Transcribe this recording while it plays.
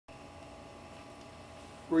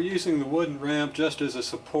we're using the wooden ramp just as a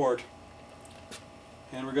support,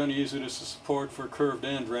 and we're going to use it as a support for a curved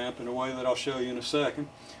end ramp in a way that I'll show you in a second.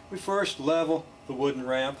 We first level the wooden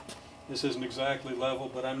ramp. This isn't exactly level,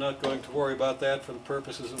 but I'm not going to worry about that for the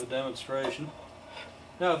purposes of the demonstration.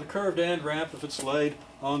 Now the curved end ramp, if it's laid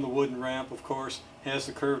on the wooden ramp, of course, has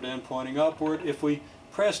the curved end pointing upward. If we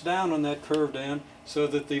press down on that curved end so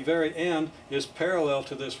that the very end is parallel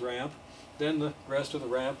to this ramp, then the rest of the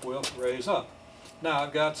ramp will raise up. Now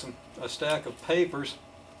I've got a stack of papers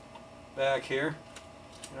back here,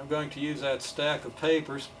 and I'm going to use that stack of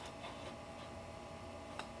papers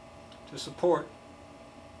to support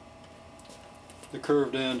the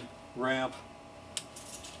curved end ramp.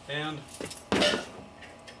 And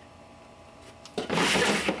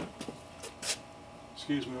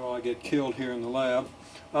excuse me while I get killed here in the lab.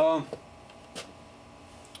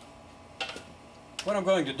 What I'm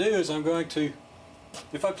going to do is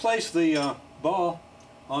if I place the ball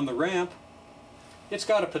on the ramp, it's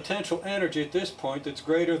got a potential energy at this point that's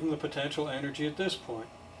greater than the potential energy at this point.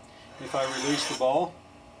 If I release the ball,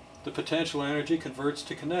 the potential energy converts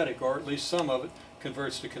to kinetic, or at least some of it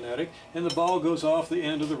converts to kinetic, and the ball goes off the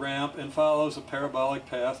end of the ramp and follows a parabolic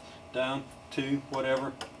path down to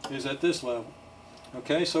whatever is at this level.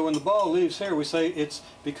 Okay, so when the ball leaves here, we say it's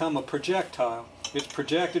become a projectile. It's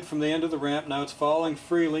projected from the end of the ramp. Now it's falling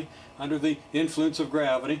freely under the influence of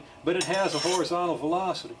gravity, but it has a horizontal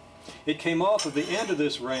velocity. It came off of the end of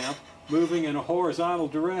this ramp moving in a horizontal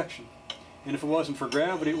direction. And if it wasn't for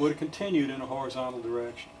gravity, it would have continued in a horizontal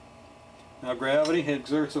direction. Now gravity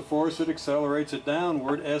exerts a force that accelerates it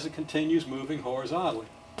downward as it continues moving horizontally.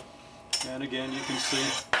 And again, you can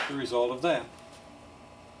see the result of that.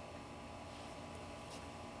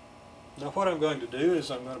 Now what I'm going to do is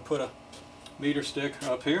I'm going to put a meter stick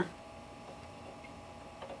up here.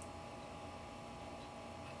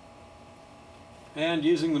 And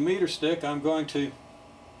using the meter stick, I'm going to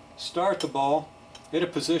start the ball at a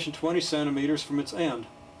position 20 centimeters from its end.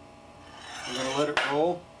 I'm going to let it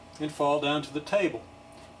roll and fall down to the table.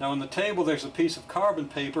 Now on the table there's a piece of carbon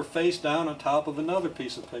paper face down on top of another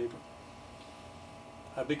piece of paper.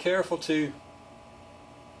 I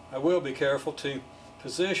will be careful to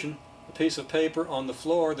position a piece of paper on the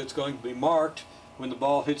floor that's going to be marked when the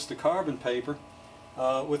ball hits the carbon paper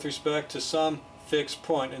with respect to some fixed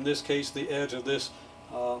point, in this case the edge of this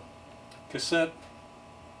cassette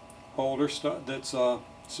holder that's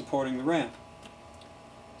supporting the ramp,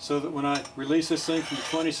 so that when I release this thing from the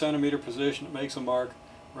 20 centimeter position, it makes a mark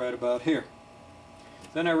right about here.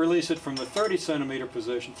 Then I release it from the 30 centimeter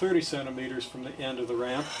position, 30 centimeters from the end of the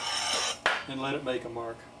ramp, and let it make a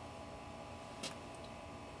mark.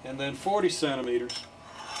 And then 40 centimeters.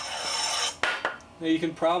 Now you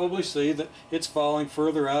can probably see that it's falling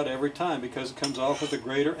further out every time because it comes off with a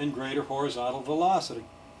greater and greater horizontal velocity.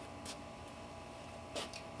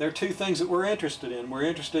 There are two things that we're interested in. We're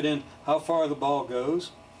interested in how far the ball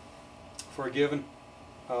goes for a given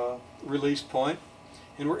release point,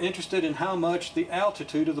 and we're interested in how much the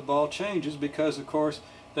altitude of the ball changes, because of course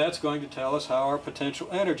that's going to tell us how our potential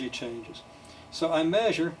energy changes. So I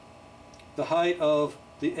measure the height of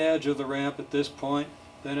the edge of the ramp at this point,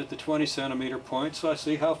 then at the 20 centimeter point, so I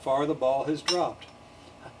see how far the ball has dropped.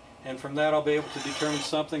 And from that I'll be able to determine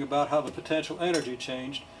something about how the potential energy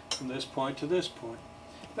changed from this point to this point.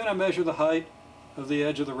 Then I measure the height of the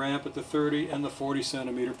edge of the ramp at the 30 and the 40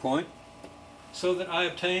 centimeter point, so that I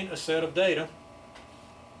obtain a set of data.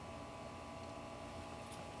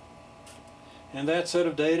 And that set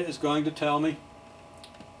of data is going to tell me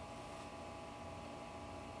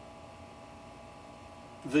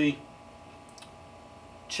the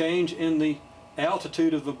change in the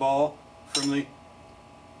altitude of the ball from the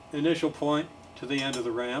initial point to the end of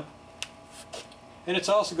the ramp. And it's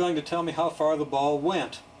also going to tell me how far the ball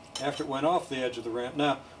went after it went off the edge of the ramp.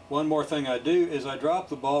 Now, one more thing I do is I drop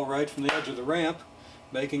the ball right from the edge of the ramp,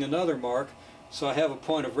 making another mark, so I have a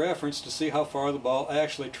point of reference to see how far the ball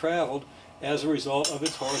actually traveled as a result of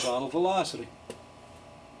its horizontal velocity.